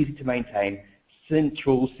manage, easy to maintain,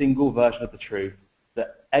 central, single version of the truth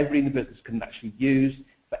that everybody in the business can actually use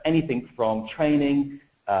for anything from training,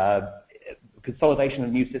 consolidation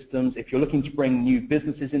of new systems. If you're looking to bring new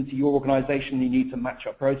businesses into your organization, you need to match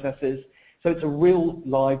up processes. So it's a real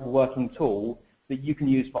live working tool that you can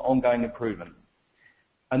use for ongoing improvement.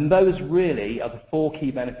 And those really are the four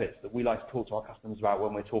key benefits that we like to talk to our customers about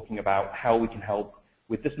when we're talking about how we can help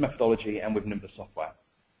with this methodology and with Nimbus software.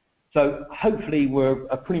 So hopefully we're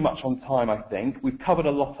pretty much on time, I think. We've covered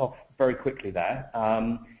a lot off very quickly there.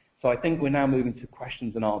 So I think we're now moving to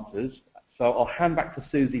questions and answers. So I'll hand back to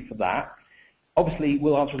Susie for that. Obviously,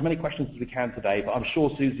 we'll answer as many questions as we can today, but I'm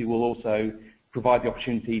sure Susie will also provide the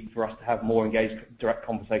opportunity for us to have more engaged, direct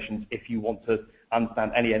conversations if you want to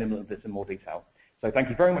understand any element of this in more detail. So thank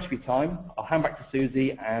you very much for your time. I'll hand back to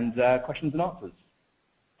Susie and questions and answers.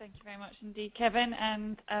 Thank you very much indeed, Kevin,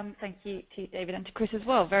 and thank you to David and to Chris as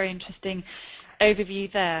well. Very interesting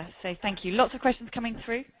overview there. So thank you. Lots of questions coming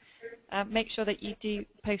through. Make sure that you do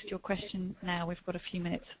post your question now. We've got a few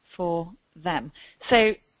minutes for them.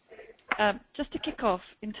 So just to kick off,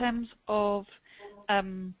 in terms of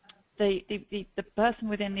the person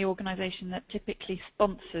within the organisation that typically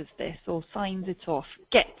sponsors this or signs it off,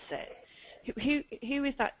 gets it, who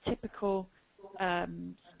is that typical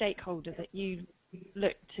stakeholder that you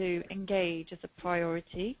look to engage as a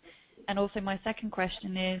priority? And also my second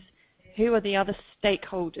question is, who are the other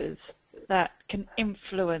stakeholders that can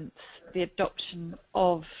influence the adoption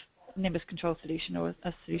of Nimbus Control Solution or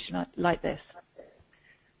a solution like this?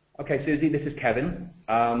 Okay, Susie, this is Kevin.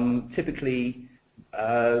 Typically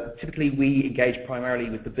we engage primarily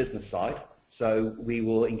with the business side. So we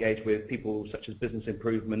will engage with people such as business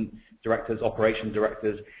improvement directors, operation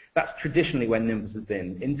directors. That's traditionally where Nimbus has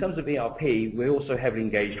been. In terms of ERP, we're also heavily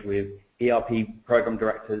engaged with ERP program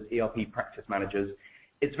directors, ERP practice managers.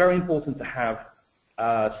 It's very important to have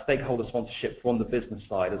stakeholder sponsorship from the business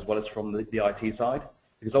side as well as from the IT side,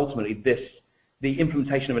 because ultimately the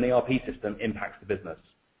implementation of an ERP system impacts the business.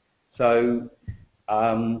 So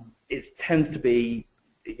it tends to be,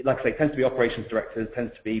 like I say, tends to be operations directors,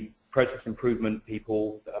 tends to be process improvement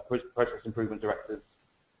people, process improvement directors.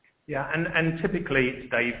 Yeah, and typically, it's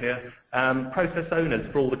Dave here, process owners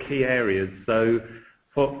for all the key areas. So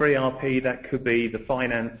for ERP, that could be the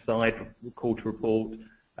finance side, call to report,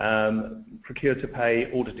 procure to pay,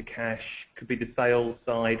 order to cash, could be the sales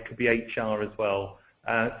side, could be HR as well.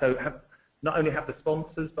 So not only have the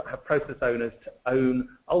sponsors, but have process owners to own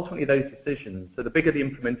ultimately those decisions. So the bigger the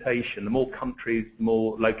implementation, the more countries, the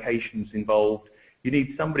more locations involved, you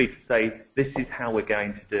need somebody to say, this is how we're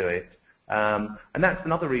going to do it. And that's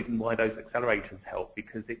another reason why those accelerators help,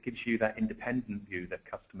 because it gives you that independent view that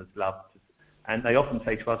customers love. And they often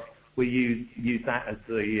say to us, we use that as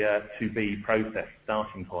the to-be process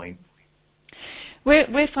starting point.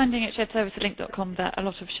 We're finding at sharedservicelink.com that a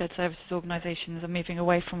lot of shared services organisations are moving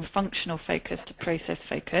away from functional focus to process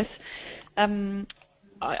focus.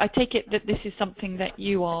 I take it that this is something that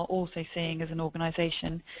you are also seeing as an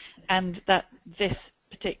organisation, and that this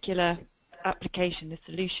particular application, this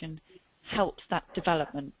solution, helps that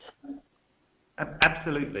development.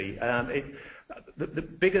 Absolutely. The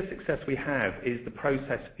bigger success we have is the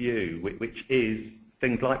process view, which is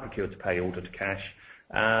things like procure to pay, order to cash,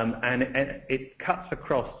 and it cuts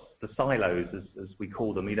across the silos, as we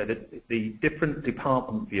call them, the different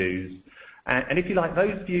department views. And if you like,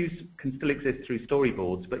 those views can still exist through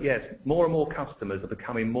storyboards, but yes, more and more customers are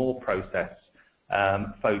becoming more process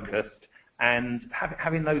focused, and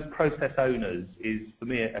having those process owners is, for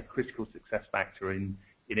me, a critical success factor in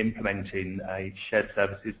implementing shared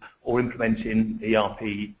services or implementing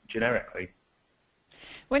ERP generically.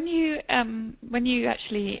 When you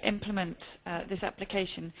actually implement this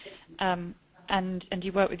application and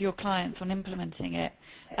you work with your clients on implementing it,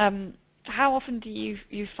 how often do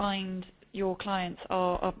you find your clients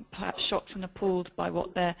are perhaps shocked and appalled by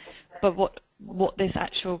what this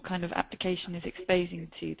actual kind of application is exposing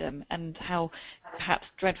to them, and how perhaps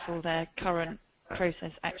dreadful their current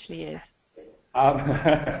process actually is? Well,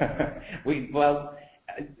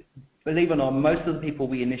 believe it or not, most of the people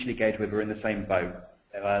we initially engage with are in the same boat.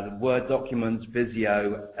 The Word documents,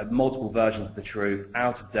 Visio, multiple versions of the truth,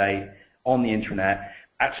 out of date, on the intranet.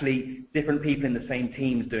 Actually, different people in the same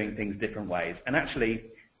teams doing things different ways. And actually,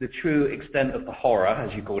 the true extent of the horror,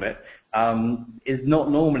 as you called it, is not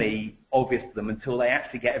normally obvious to them until they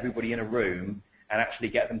actually get everybody in a room and actually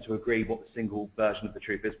get them to agree what the single version of the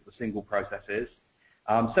truth is, what the single process is.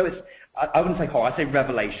 So it's, I wouldn't say horror, I'd say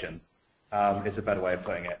revelation is a better way of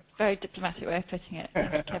putting it. Very diplomatic way of putting it,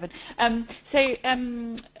 thank you, Kevin.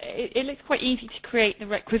 It looks quite easy to create the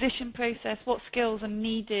requisition process. What skills are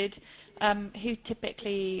needed? Who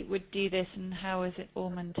typically would do this, and how is it all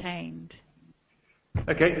maintained?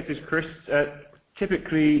 Okay, this is Chris.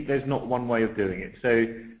 Typically, there's not one way of doing it.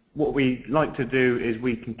 So what we like to do is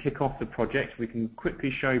we can kick off the project. We can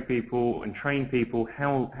quickly show people and train people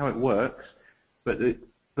how it works, but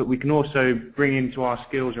we can also bring into our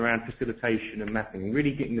skills around facilitation and mapping,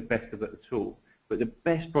 really getting the best of the tool. But the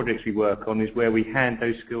best projects we work on is where we hand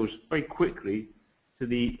those skills very quickly to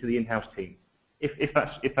the in-house team, if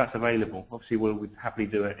that's available. Obviously, we'd happily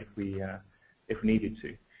do it if we needed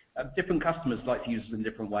to. Different customers like to use it in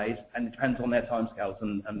different ways, and it depends on their timescales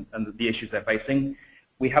and the issues they're facing.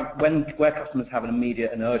 Where customers have an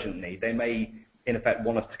immediate and urgent need, they may, in effect,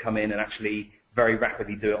 want us to come in and actually very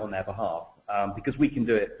rapidly do it on their behalf, because we can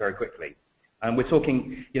do it very quickly. And we're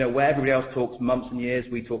talking, where everybody else talks months and years,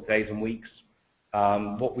 we talk days and weeks.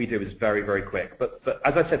 What we do is very, very quick. But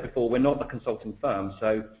as I said before, we're not a consulting firm,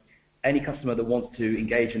 so any customer that wants to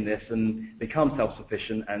engage in this and become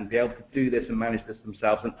self-sufficient and be able to do this and manage this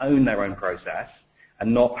themselves and own their own process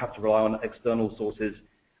and not have to rely on external sources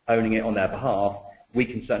owning it on their behalf, we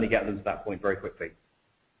can certainly get them to that point very quickly.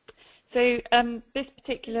 So this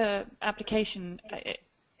particular application,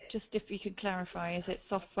 just if you could clarify, is it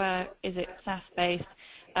software, is it SaaS-based?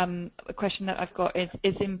 A question that I've got is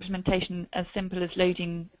implementation as simple as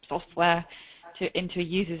loading software into a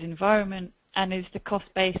user's environment? And is the cost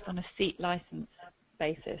based on a seat license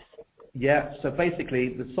basis? Yeah, so basically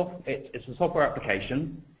it's a software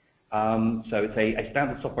application. So it's a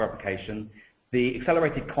standard software application. The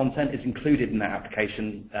accelerated content is included in that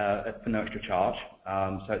application for no extra charge.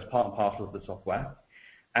 So it's part and parcel of the software.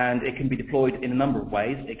 And it can be deployed in a number of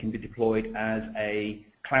ways. It can be deployed as a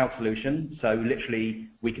cloud solution. So literally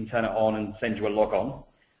we can turn it on and send you a log on.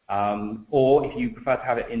 Or if you prefer to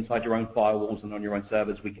have it inside your own firewalls and on your own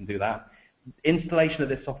servers, we can do that. Installation of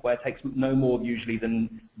this software takes no more usually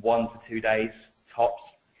than 1 to 2 days tops.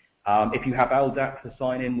 If you have LDAP for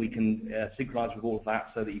sign-in, we can synchronize with all of that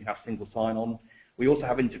so that you have single sign-on. We also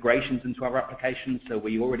have integrations into our applications, so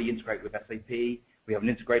we already integrate with SAP. We have an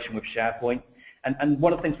integration with SharePoint. And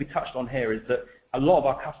one of the things we touched on here is that a lot of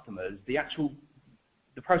our customers, the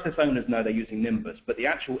process owners know they're using Nimbus, but the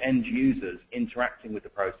actual end users interacting with the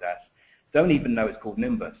process don't even know it's called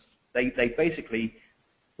Nimbus. They basically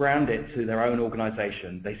brand it to their own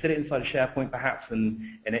organization. They sit it inside a SharePoint perhaps, and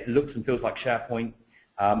it looks and feels like SharePoint.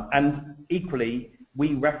 And equally,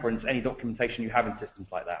 we reference any documentation you have in systems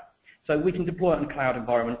like that. So we can deploy it in a cloud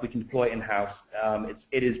environment, we can deploy it in-house.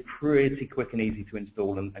 It is pretty quick and easy to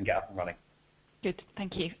install and get up and running. Good,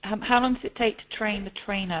 thank you. How long does it take to train the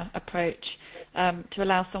trainer approach to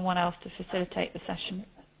allow someone else to facilitate the session?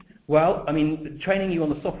 Well, I mean, training you on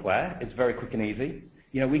the software is very quick and easy.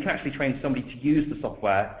 You know, we can actually train somebody to use the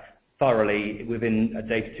software thoroughly within a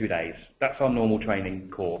day to 2 days. That's our normal training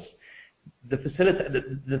course.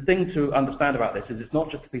 The thing to understand about this is it's not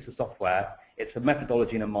just a piece of software, it's a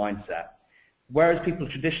methodology and a mindset. Whereas people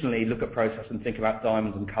traditionally look at process and think about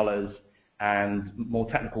diamonds and colors and more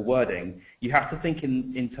technical wording, you have to think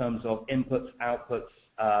in terms of inputs, outputs,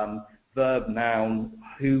 verb, noun,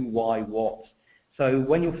 who, why, what. So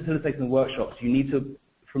when you're facilitating workshops, you need to,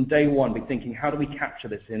 from day one, be thinking, how do we capture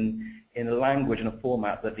this in a language and a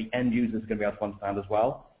format that the end user is going to be able to understand as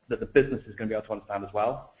well, that the business is going to be able to understand as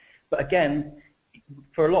well. But again,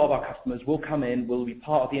 for a lot of our customers, we'll come in, we'll be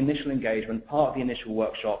part of the initial engagement, part of the initial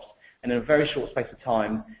workshops, and in a very short space of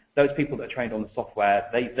time, those people that are trained on the software,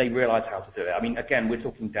 they realize how to do it. I mean, again, we're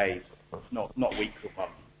talking days, not weeks or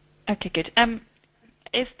months. Okay, good.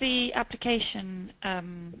 Is the application,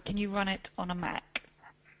 can you run it on a Mac?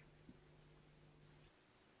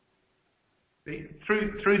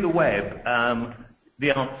 Through the web,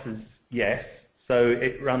 the answer is yes. So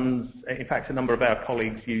it runs, in fact, a number of our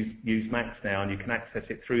colleagues use Macs now, and you can access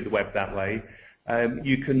it through the web that way.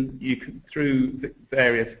 You can through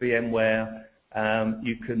various VMware,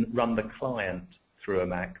 you can run the client through a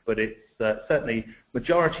Mac, but it's certainly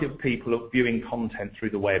majority of people are viewing content through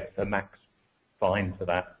the web, so Mac's fine for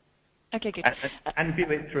that. Okay, good. And view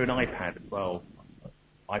it through an iPad as well.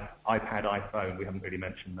 iPad, iPhone, we haven't really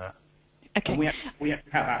mentioned that. Okay. And we have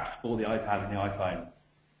apps for the iPad and the iPhone.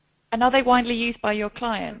 And are they widely used by your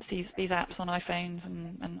clients, these apps on iPhones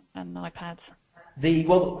and iPads?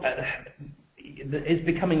 It's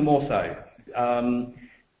becoming more so.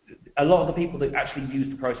 A lot of the people that actually use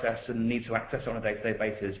the process and need to access it on a day-to-day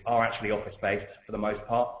basis are actually office-based for the most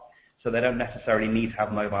part, so they don't necessarily need to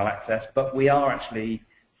have mobile access, but we are actually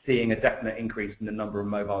seeing a definite increase in the number of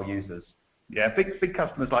mobile users. Yeah, big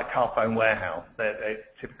customers like Carphone Warehouse, they're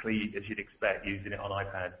typically, as you'd expect, using it on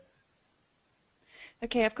iPad.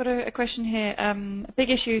 Okay, I've got a question here. A big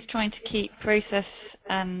issue is trying to keep process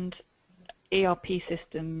and ERP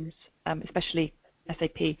systems, especially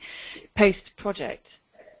SAP, post-project.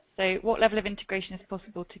 So what level of integration is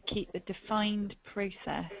possible to keep the defined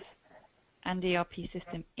process and ERP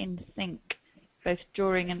system in sync, both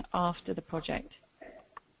during and after the project?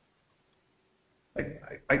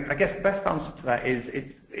 I guess the best answer to that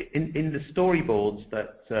is in the storyboards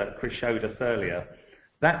that Chris showed us earlier.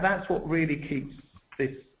 That's what really keeps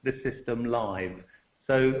this system live.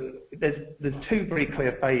 So there's two very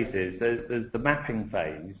clear phases. There's the mapping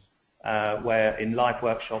phase, where in live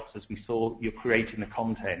workshops, as we saw, you're creating the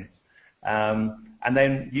content, and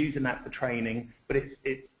then using that for training. But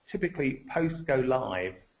it's typically post go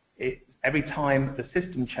live. Every time the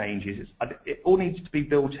system changes, it all needs to be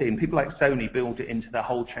built in. People like Sony build it into the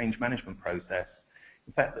whole change management process.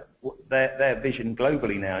 In fact, their vision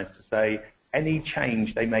globally now is to say any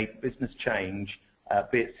change they make, business change,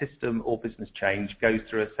 be it system or business change, goes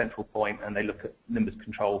through a central point and they look at Nimbus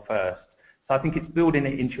control first. So I think it's building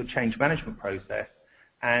it into your change management process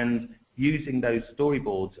and using those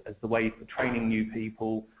storyboards as the way for training new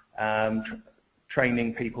people,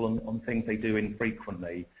 training people on things they do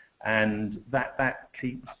infrequently. And that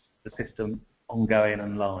keeps the system ongoing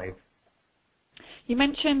and live. You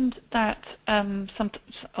mentioned that on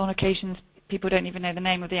occasions people don't even know the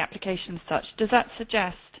name of the application as such. Does that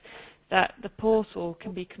suggest that the portal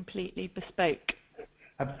can be completely bespoke?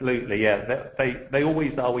 Absolutely, yeah. They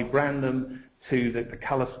always are. We brand them to the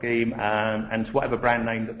colour scheme and to whatever brand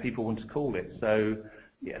name that people want to call it. So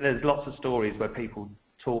yeah, there's lots of stories where people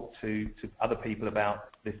talk to other people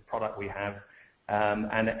about this product we have.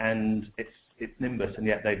 And it's Nimbus, and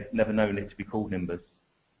yet they've never known it to be called Nimbus.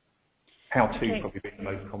 How to probably be the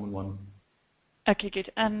most common one. Okay,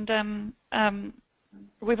 good. And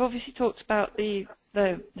we've obviously talked about the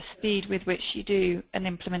speed with which you do an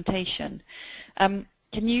implementation.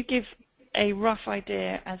 Can you give a rough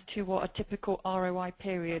idea as to what a typical ROI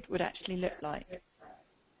period would actually look like?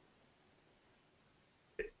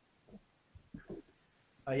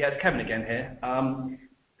 Yeah, it's Kevin again here.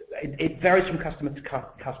 It varies from customer to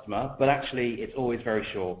customer, but actually it's always very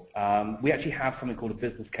short. We actually have something called a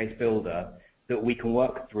business case builder that we can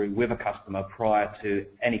work through with a customer prior to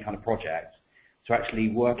any kind of project to actually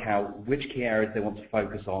work out which key areas they want to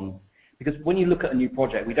focus on. Because when you look at a new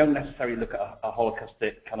project, we don't necessarily look at a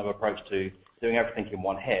holistic kind of approach to doing everything in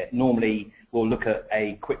one hit. Normally, we'll look at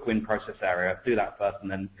a quick win process area, do that first,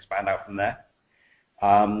 and then expand out from there.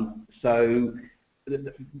 So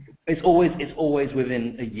it's always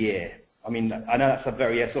within a year. I mean, I know that's a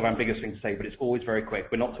very sort of ambiguous thing to say, but it's always very quick.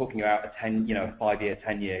 We're not talking about a 5-year,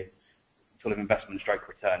 10-year sort of investment stroke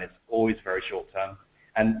return. It's always very short term.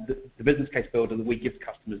 And the business case builder that we give to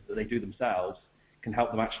customers that they do themselves can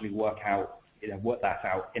help them actually work that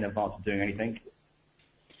out in advance of doing anything.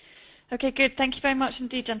 Okay, good. Thank you very much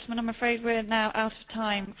indeed, gentlemen. I'm afraid we're now out of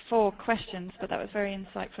time for questions, but that was very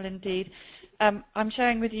insightful indeed. I'm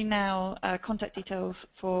sharing with you now contact details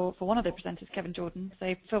for one of the presenters, Kevin Jordan,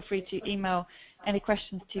 so feel free to email any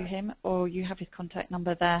questions to him, or you have his contact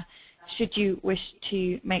number there should you wish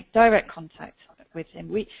to make direct contact with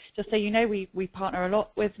him. Just so you know, we partner a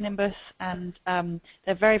lot with Nimbus, and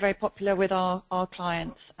they're very, very popular with our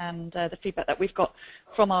clients, and the feedback that we've got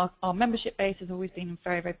from our membership base has always been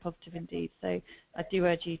very, very positive indeed. So I do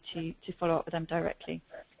urge you to follow up with them directly.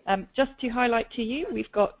 Just to highlight to you,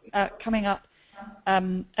 we've got coming up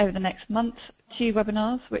over the next month 2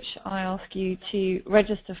 webinars which I ask you to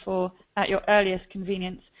register for at your earliest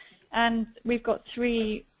convenience, and we've got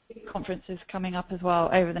 3 conferences coming up as well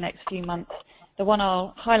over the next few months. The one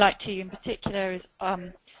I'll highlight to you in particular is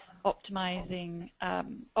optimizing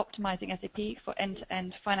SAP for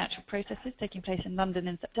end-to-end financial processes, taking place in London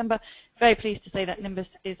in September. Very pleased to say that Nimbus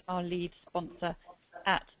is our lead sponsor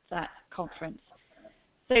at that conference.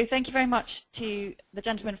 So thank you very much to the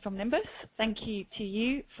gentleman from Nimbus. Thank you to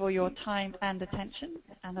you for your time and attention,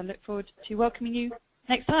 and I look forward to welcoming you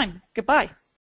next time. Goodbye.